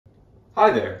Hi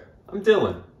there, I'm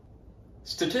Dylan.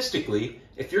 Statistically,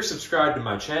 if you're subscribed to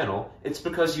my channel, it's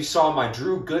because you saw my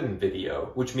Drew Gooden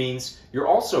video, which means you're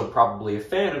also probably a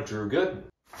fan of Drew Gooden.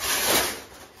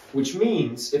 Which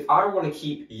means if I want to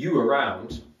keep you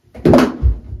around,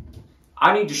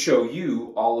 I need to show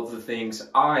you all of the things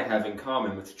I have in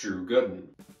common with Drew Gooden.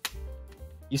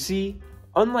 You see,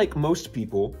 unlike most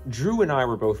people, Drew and I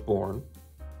were both born.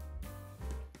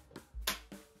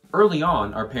 Early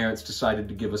on, our parents decided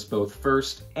to give us both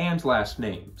first and last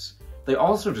names. They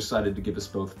also decided to give us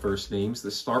both first names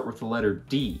that start with the letter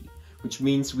D, which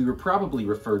means we were probably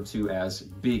referred to as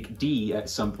Big D at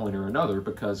some point or another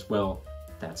because, well,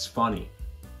 that's funny.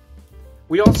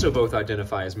 We also both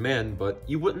identify as men, but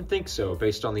you wouldn't think so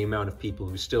based on the amount of people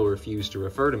who still refuse to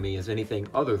refer to me as anything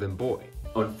other than boy.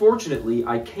 Unfortunately,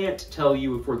 I can't tell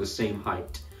you if we're the same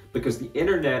height, because the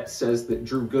internet says that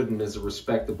Drew Gooden is a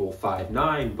respectable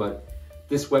 5'9", but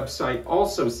this website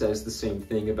also says the same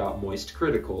thing about Moist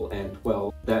Critical, and,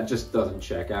 well, that just doesn't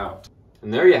check out.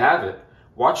 And there you have it.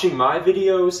 Watching my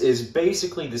videos is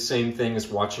basically the same thing as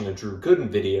watching a Drew Gooden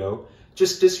video.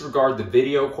 Just disregard the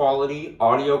video quality,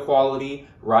 audio quality,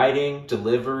 writing,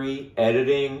 delivery,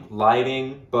 editing,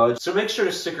 lighting, budge. So make sure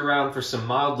to stick around for some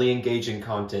mildly engaging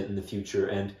content in the future,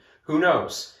 and who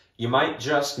knows, you might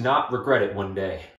just not regret it one day.